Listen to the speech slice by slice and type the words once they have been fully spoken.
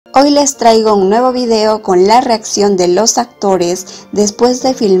Hoy les traigo un nuevo video con la reacción de los actores después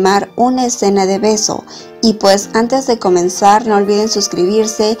de filmar una escena de beso. Y pues antes de comenzar no olviden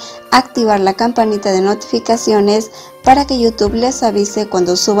suscribirse, activar la campanita de notificaciones para que YouTube les avise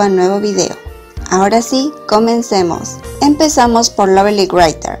cuando suba nuevo video. Ahora sí, comencemos. Empezamos por Lovely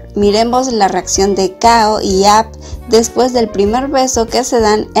Writer. Miremos la reacción de Kao y App después del primer beso que se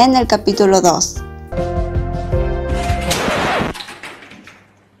dan en el capítulo 2.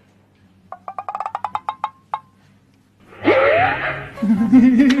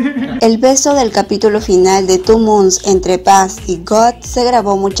 El beso del capítulo final de Two Moons entre Paz y God se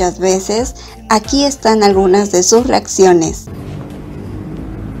grabó muchas veces. Aquí están algunas de sus reacciones.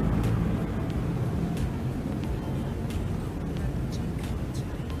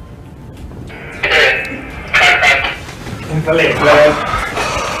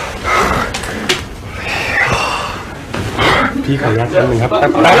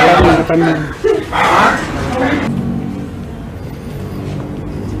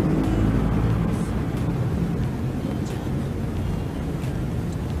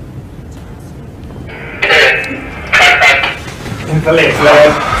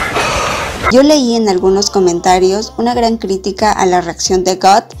 Yo leí en algunos comentarios una gran crítica a la reacción de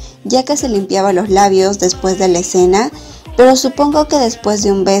God, ya que se limpiaba los labios después de la escena, pero supongo que después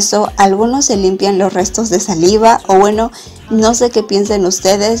de un beso algunos se limpian los restos de saliva, o bueno, no sé qué piensen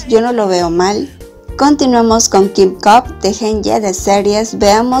ustedes, yo no lo veo mal. Continuamos con Kim Cobb de Genye de series.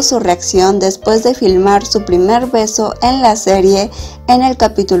 Veamos su reacción después de filmar su primer beso en la serie en el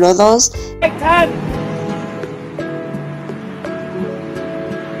capítulo 2.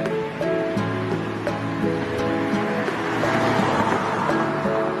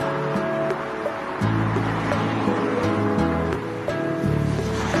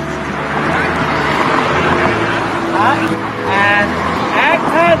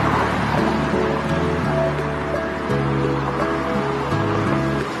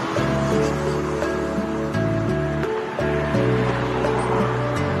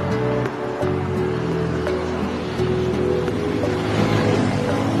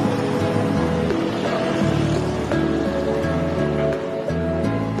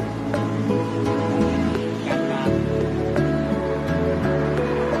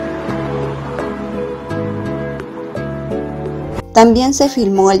 También se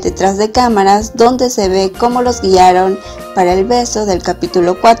filmó el detrás de cámaras, donde se ve cómo los guiaron para el beso del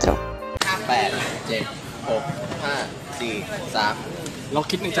capítulo 4.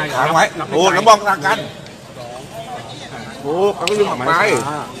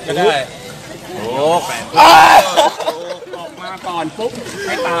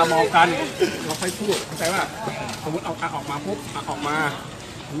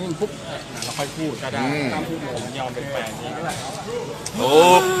นิ่งปุ๊บเราค่อยพูดก็ได้ตามพูดผมยอมเป็นแฟนนี้ก็ได้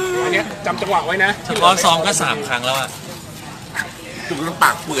อันนี้จำจังหวะไว้นะที่ร้องซ้อมก็3 ครั้งแล้วอะจุกต้องป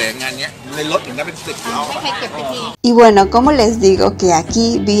ากเปื่อยงานเนี้ยในรถถึงได้เป็น10 รอบ Y bueno, como les digo que aquí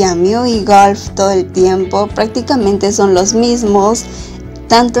vi a Mew y Golf todo el tiempo, prácticamente son los mismos,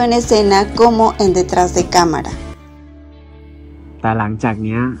 tanto en escena como en detrás de cámara. แต่หลังจากเ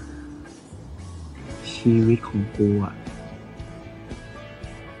นี้ยชีวิตของกูอะ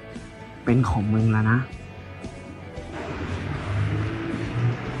เป็นของมึงแล้วนะ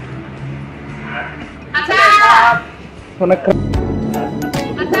อาจารย์โทษนะครับ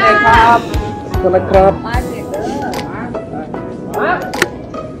อาจารย์ครับโทษนะครับ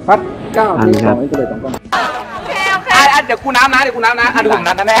พัด9 4 2นี่จะเลย2 ก้อนเดี๋ยวกูน้ำนะดูผมน้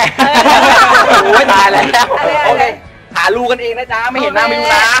ำนะแน่โอ้ยตายแล้วโอเคหารูกันเองนะจ๊ะไม่เห็นหน้าไม่รู้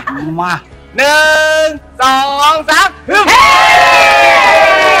นะมา1 2 3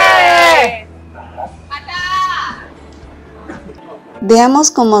 Veamos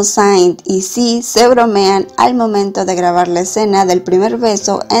cómo Saint y C se bromean al momento de grabar la escena del primer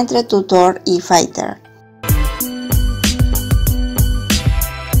beso entre Tutor y Fighter.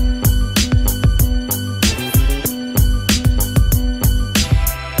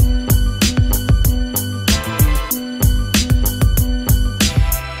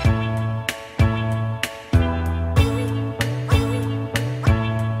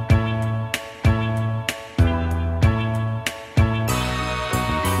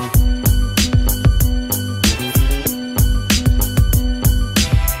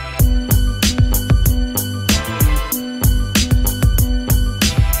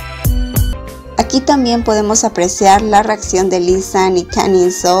 Aquí también podemos apreciar la reacción de Lee-san y Kang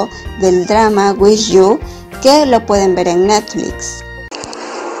In-soo del drama With You, que lo pueden ver en Netflix.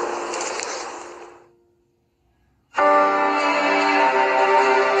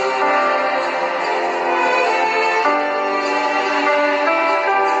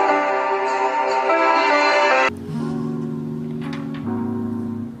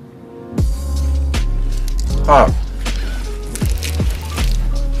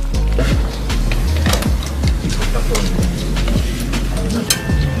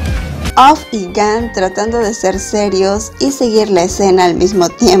 Off y Gunn tratando de ser serios y seguir la escena al mismo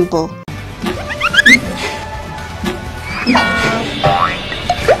tiempo.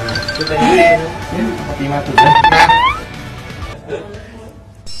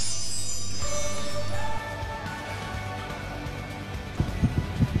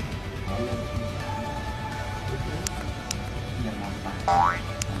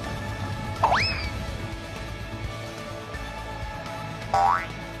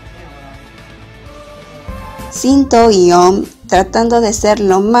 Sinto y Om tratando de ser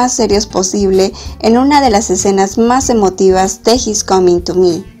lo más serios posible en una de las escenas más emotivas de He's Coming to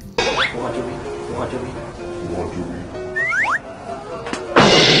Me.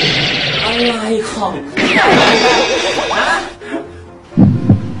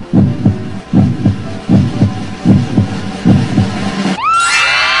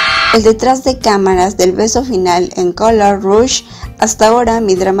 El detrás de cámaras del beso final en Color Rush, hasta ahora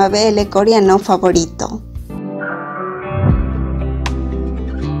mi drama BL coreano favorito.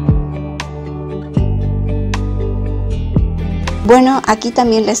 Bueno, aquí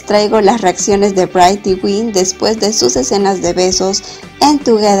también les traigo las reacciones de Bright y Win después de sus escenas de besos en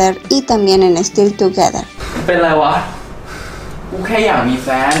Together y también en Still Together. เป็นไรวะกูแค่อยากมีแฟ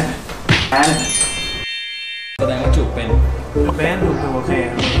นแสดงว่าจูบเป็นโอเค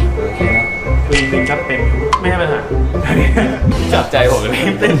นะเป็นชัดเป็นไม่ใช่ปัญหาจับใจผมเลย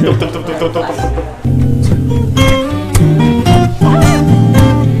เต้นตุ๊บ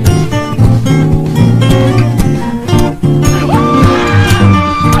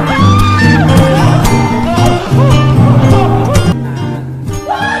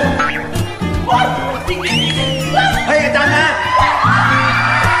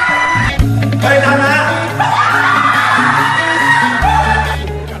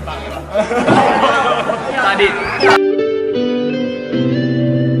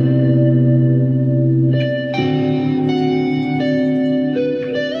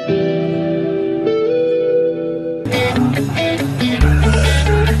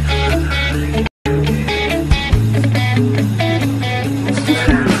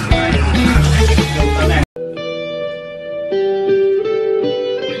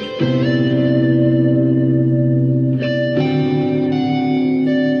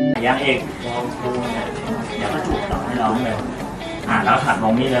ยักษ์เอกลองดูเนี่ยยักษ์ก็จูบต่อให้น้องเลยแล้วถัดล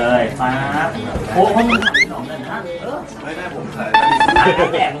งนี่เลยฟ้าโอ้เขามึงถัดน้องเลยนะไม่ได้ผมถ่าย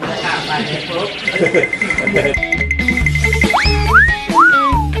แดดลงกลางไปปุ๊บ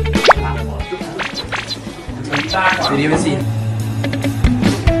ซีรีส์เป็นซี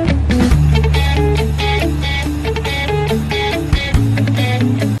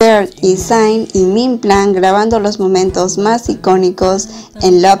Y Sign y Min Plan grabando los momentos más icónicos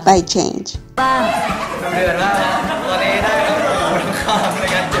en Love by Change.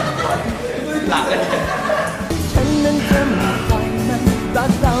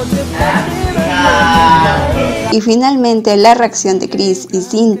 Y finalmente la reacción de Chris y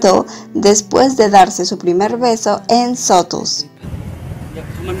Sinto después de darse su primer beso en Sotus.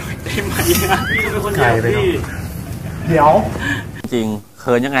 จริงเ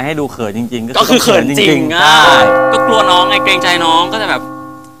ขินยังไงให้ดูเขินจริงๆ ก็คือเขินจริงอ่ะก็กลัวน้องไงเกรงใจน้องก็จะแบบ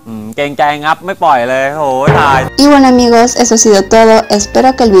เกรงใจงับไม่ปล่อยเลยโหตาย Y bueno amigos, eso ha sido todo, espero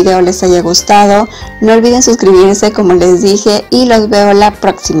que el video les haya gustado, no olviden suscribirse como les dije y los veo la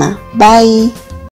próxima, bye.